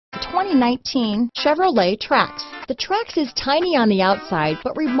2019 Chevrolet Trax. The Trax is tiny on the outside,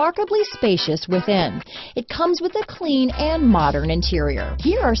 but remarkably spacious within. It comes with a clean and modern interior.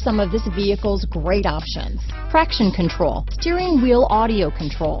 Here are some of this vehicle's great options: traction control, steering wheel audio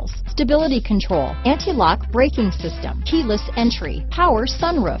controls, stability control, anti-lock braking system, keyless entry, power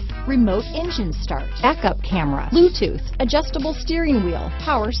sunroof, remote engine start, backup camera, Bluetooth, adjustable steering wheel,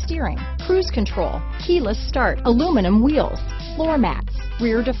 power steering, cruise control, keyless start, aluminum wheels, floor mats,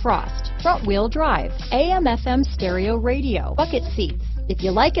 rear defrost, front wheel drive, AM/FM stereo radio, bucket seats. If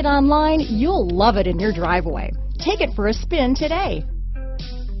you like it online, you'll love it in your driveway. Take it for a spin today.